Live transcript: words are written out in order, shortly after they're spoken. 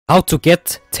How to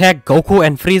get tag Goku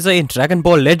and Frieza in Dragon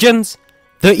Ball Legends?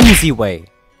 The easy way.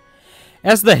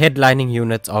 As the headlining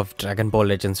unit of Dragon Ball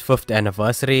Legends 5th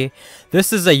anniversary,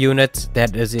 this is a unit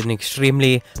that is in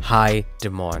extremely high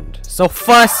demand. So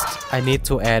first, I need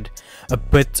to add a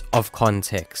bit of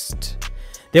context.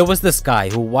 There was this guy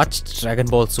who watched Dragon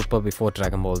Ball Super before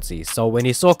Dragon Ball Z. So when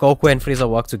he saw Goku and Frieza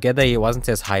work together, he wasn't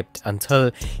as hyped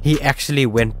until he actually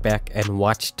went back and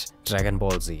watched Dragon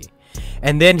Ball Z.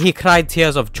 And then he cried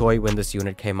tears of joy when this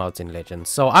unit came out in Legends.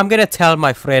 So I'm gonna tell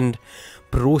my friend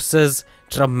Bruce's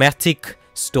dramatic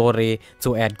story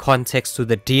to add context to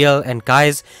the deal. And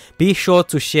guys, be sure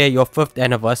to share your 5th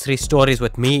anniversary stories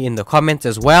with me in the comments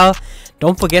as well.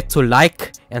 Don't forget to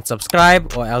like and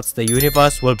subscribe, or else the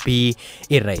universe will be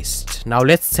erased. Now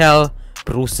let's tell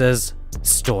Bruce's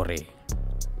story.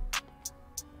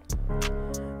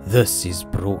 This is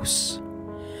Bruce.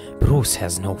 Bruce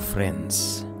has no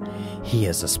friends. He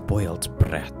is a spoiled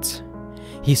brat.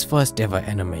 His first ever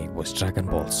anime was Dragon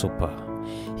Ball Super.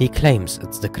 He claims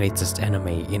it's the greatest anime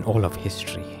in all of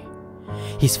history.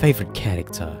 His favorite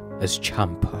character is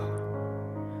Champa.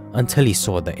 Until he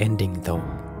saw the ending though.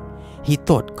 He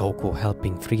thought Goku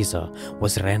helping Frieza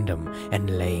was random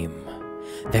and lame.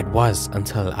 That was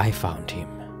until I found him.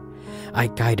 I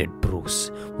guided Bruce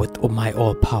with my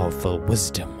all-powerful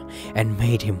wisdom and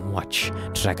made him watch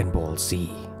Dragon Ball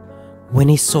Z. When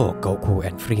he saw Goku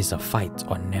and Frieza fight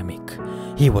on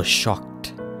Namek, he was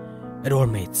shocked. It all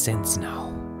made sense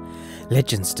now.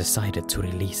 Legends decided to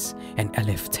release an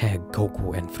LF tag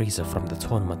Goku and Frieza from the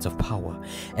Tournament of Power,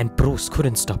 and Bruce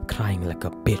couldn't stop crying like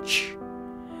a bitch.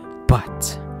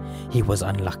 But he was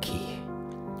unlucky.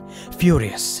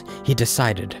 Furious, he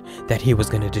decided that he was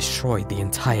going to destroy the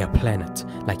entire planet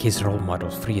like his role model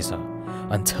Frieza,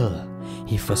 until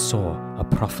he foresaw a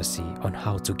prophecy on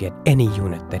how to get any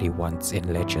unit that he wants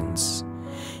in Legends.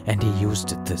 And he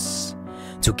used this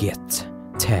to get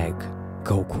tag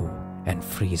Goku and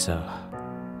Frieza.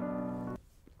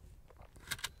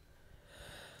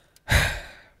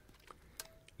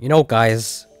 You know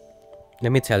guys,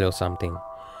 let me tell you something.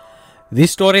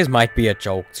 These stories might be a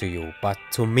joke to you, but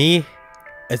to me,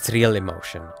 it's real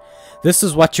emotion. This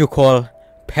is what you call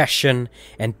passion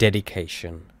and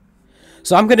dedication.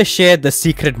 So I'm gonna share the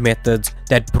secret methods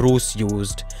that Bruce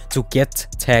used to get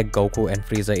tag Goku and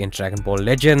Frieza in Dragon Ball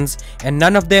Legends, and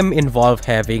none of them involve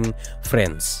having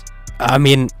friends. I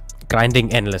mean,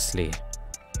 grinding endlessly.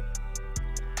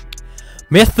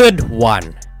 Method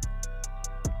 1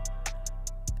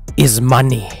 is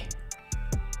money.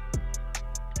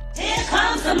 Here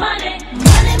comes the money.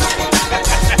 Money, money,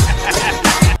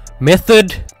 money.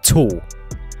 Method 2,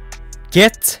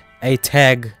 get a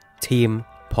tag team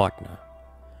partner.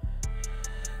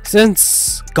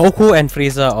 Since Goku and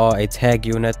Frieza are a tag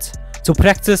unit, to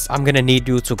practice I'm gonna need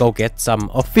you to go get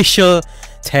some official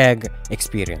tag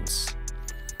experience.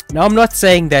 Now I'm not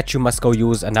saying that you must go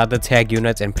use another tag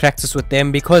unit and practice with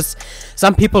them, because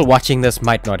some people watching this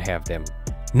might not have them.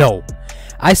 No,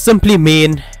 I simply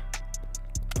mean,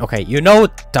 okay, you know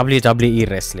WWE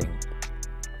wrestling.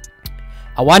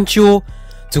 I want you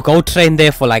to go train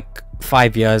there for like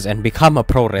 5 years and become a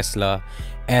pro wrestler,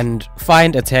 and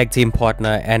find a tag team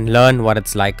partner and learn what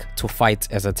it's like to fight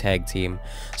as a tag team,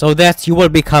 so that you will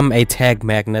become a tag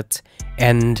magnet,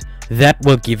 and that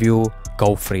will give you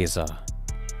Go Frieza.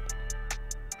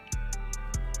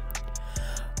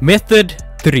 Method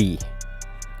 3,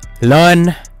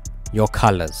 learn your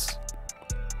colors.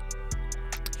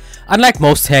 Unlike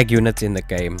most tag units in the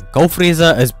game, Go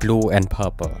Frieza is blue and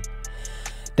purple.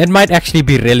 That might actually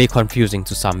be really confusing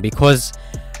to some, because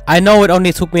I know it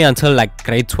only took me until like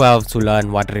grade 12 to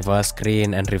learn what reverse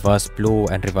green and reverse blue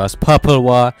and reverse purple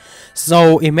were.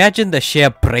 So imagine the sheer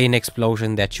brain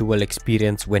explosion that you will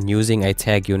experience when using a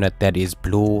tag unit that is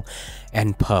blue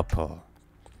and purple.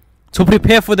 To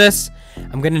prepare for this,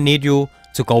 I'm gonna need you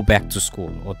to go back to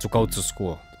school, or to go to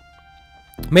school.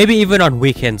 Maybe even on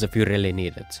weekends if you really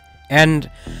need it. And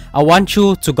I want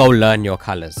you to go learn your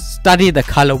colors. Study the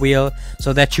color wheel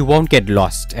so that you won't get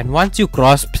lost. And once you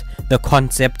grasp the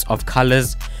concept of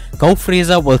colors, Go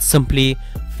Frieza will simply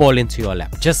fall into your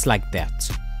lap, just like that.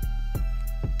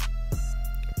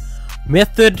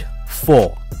 Method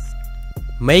 4,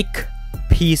 make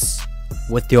peace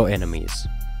with your enemies.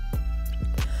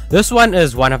 This one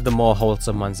is one of the more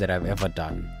wholesome ones that I've ever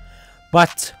done.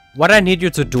 But what I need you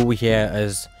to do here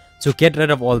is to get rid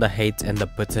of all the hate and the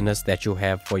bitterness that you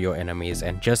have for your enemies,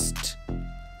 and just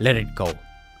let it go.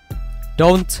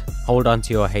 Don't hold on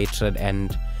to your hatred,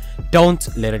 and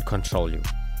don't let it control you.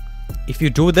 If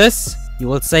you do this, you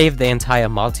will save the entire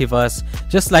multiverse,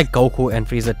 just like Goku and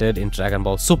Frieza did in Dragon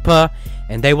Ball Super,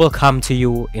 and they will come to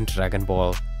you in Dragon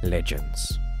Ball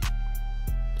Legends.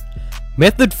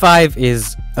 Method 5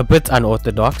 is a bit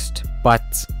unorthodox,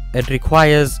 but it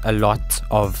requires a lot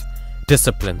of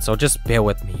discipline, so just bear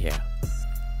with me here.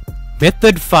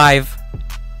 Method 5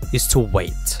 is to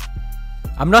wait.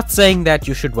 I'm not saying that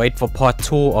you should wait for part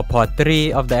 2 or part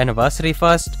 3 of the anniversary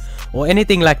first or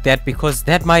anything like that, because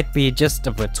that might be just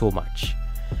a bit too much.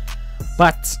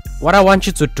 But what I want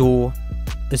you to do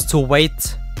is to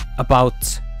wait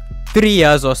about 3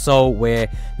 years or so, where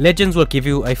Legends will give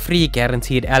you a free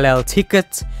guaranteed LL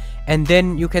ticket, and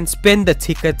then you can spend the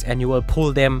ticket and you will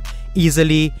pull them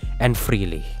easily and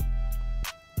freely.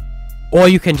 Or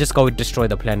you can just go destroy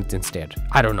the planet instead.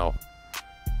 I don't know.